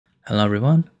Hello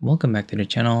everyone, welcome back to the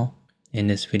channel. In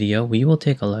this video, we will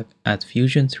take a look at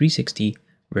Fusion 360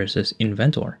 versus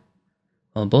Inventor.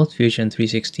 While both Fusion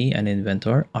 360 and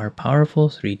Inventor are powerful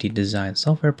 3D design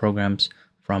software programs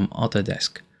from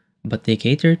Autodesk, but they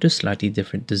cater to slightly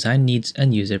different design needs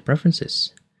and user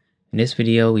preferences. In this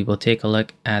video, we will take a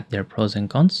look at their pros and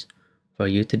cons for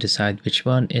you to decide which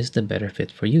one is the better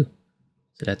fit for you.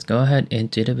 So let's go ahead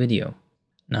into the video.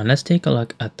 Now let's take a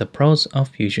look at the pros of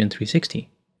Fusion 360.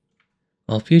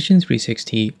 Well, Fusion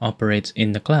 360 operates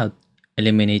in the cloud,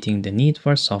 eliminating the need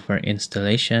for software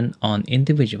installation on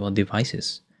individual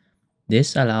devices.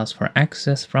 This allows for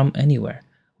access from anywhere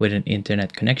with an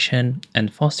internet connection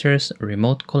and fosters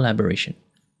remote collaboration.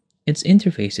 Its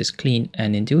interface is clean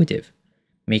and intuitive,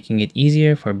 making it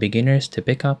easier for beginners to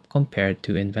pick up compared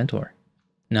to Inventor.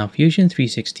 Now, Fusion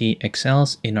 360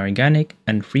 excels in organic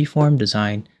and freeform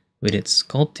design with its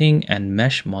sculpting and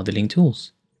mesh modeling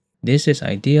tools. This is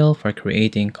ideal for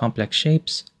creating complex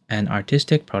shapes and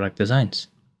artistic product designs.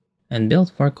 And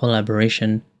built for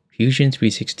collaboration, Fusion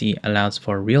 360 allows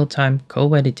for real-time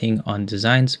co-editing on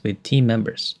designs with team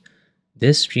members.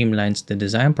 This streamlines the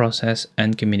design process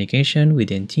and communication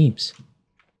within teams.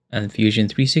 And Fusion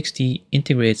 360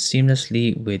 integrates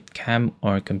seamlessly with CAM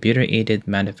or computer-aided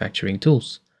manufacturing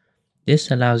tools.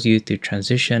 This allows you to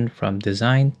transition from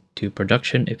design to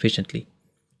production efficiently,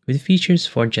 with features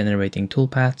for generating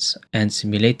toolpaths and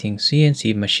simulating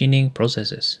CNC machining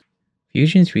processes.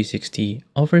 Fusion 360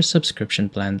 offers subscription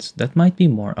plans that might be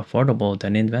more affordable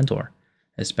than Inventor,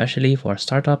 especially for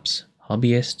startups,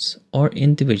 hobbyists, or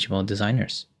individual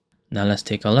designers. Now let's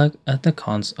take a look at the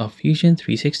cons of Fusion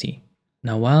 360.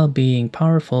 Now, while being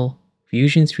powerful,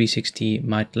 Fusion 360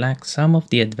 might lack some of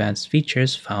the advanced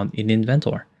features found in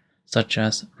Inventor, such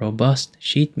as robust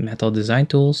sheet metal design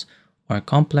tools or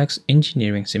complex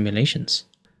engineering simulations.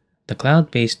 The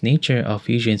cloud-based nature of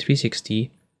Fusion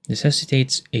 360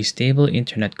 necessitates a stable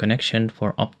internet connection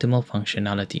for optimal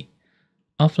functionality.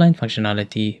 Offline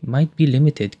functionality might be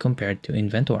limited compared to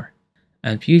Inventor.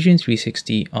 And Fusion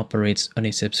 360 operates on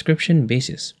a subscription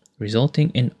basis,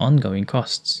 resulting in ongoing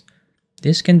costs.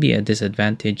 This can be a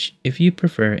disadvantage if you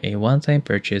prefer a one-time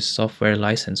purchase software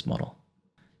license model.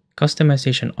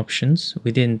 Customization options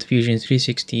within Fusion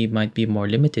 360 might be more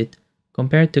limited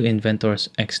compared to Inventor's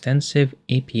extensive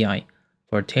API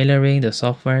for tailoring the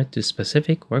software to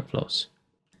specific workflows.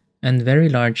 And very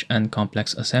large and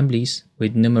complex assemblies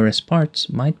with numerous parts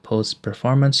might pose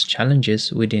performance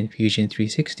challenges within Fusion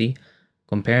 360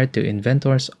 compared to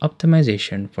Inventor's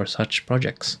optimization for such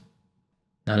projects.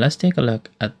 Now let's take a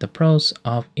look at the pros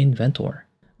of Inventor.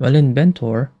 Well,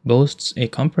 Inventor boasts a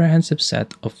comprehensive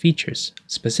set of features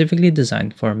specifically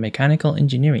designed for mechanical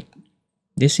engineering.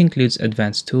 This includes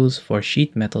advanced tools for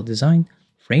sheet metal design,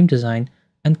 frame design,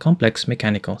 and complex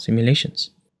mechanical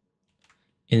simulations.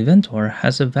 Inventor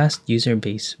has a vast user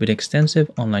base with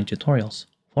extensive online tutorials,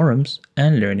 forums,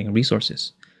 and learning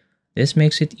resources. This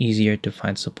makes it easier to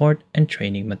find support and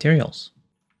training materials.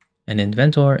 And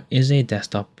Inventor is a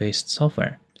desktop-based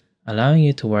software, allowing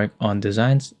you to work on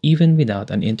designs even without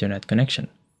an internet connection.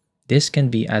 This can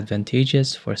be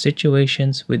advantageous for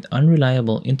situations with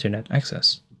unreliable internet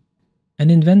access. And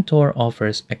Inventor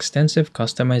offers extensive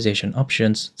customization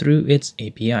options through its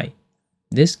API.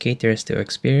 This caters to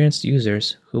experienced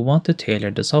users who want to tailor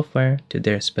the software to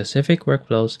their specific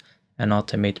workflows and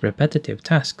automate repetitive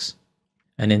tasks.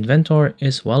 And Inventor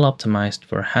is well optimized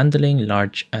for handling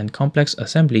large and complex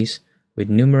assemblies with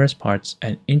numerous parts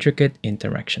and intricate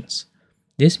interactions.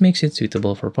 This makes it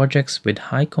suitable for projects with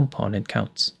high component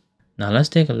counts. Now let's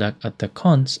take a look at the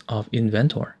cons of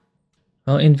Inventor.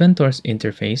 Well, Inventor's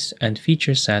interface and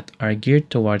feature set are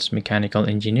geared towards mechanical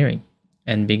engineering,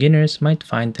 and beginners might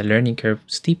find the learning curve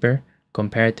steeper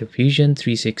compared to Fusion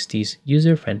 360's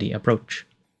user-friendly approach.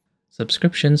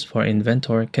 Subscriptions for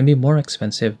Inventor can be more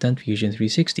expensive than Fusion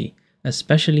 360,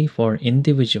 especially for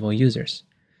individual users.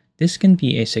 This can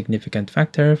be a significant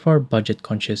factor for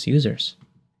budget-conscious users.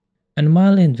 And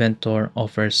while Inventor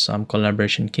offers some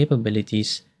collaboration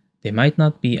capabilities, they might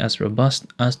not be as robust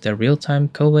as the real-time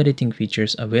co-editing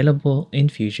features available in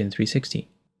Fusion 360.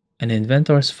 And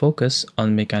Inventor's focus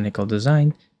on mechanical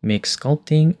design makes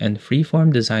sculpting and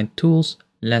freeform design tools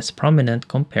less prominent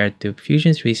compared to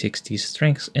Fusion 360's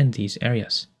strengths in these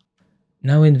areas.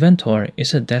 Now, Inventor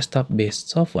is a desktop-based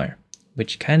software,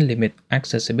 which can limit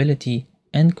accessibility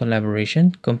and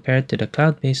collaboration compared to the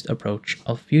cloud-based approach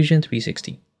of Fusion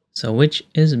 360. So which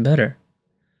is better?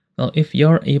 Well, if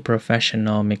you're a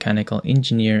professional mechanical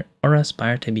engineer or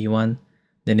aspire to be one,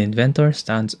 then Inventor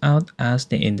stands out as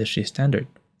the industry standard.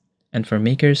 And for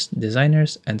makers,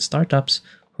 designers, and startups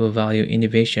who value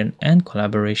innovation and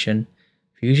collaboration,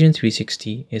 Fusion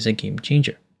 360 is a game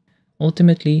changer.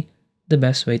 Ultimately, the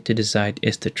best way to decide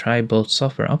is to try both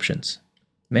software options.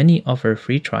 Many offer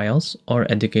free trials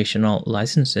or educational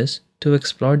licenses to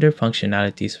explore their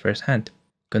functionalities firsthand.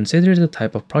 Consider the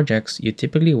type of projects you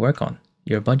typically work on,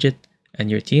 your budget, and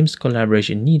your team's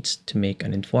collaboration needs to make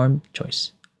an informed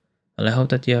choice. Well, I hope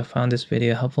that you have found this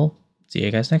video helpful. See you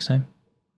guys next time.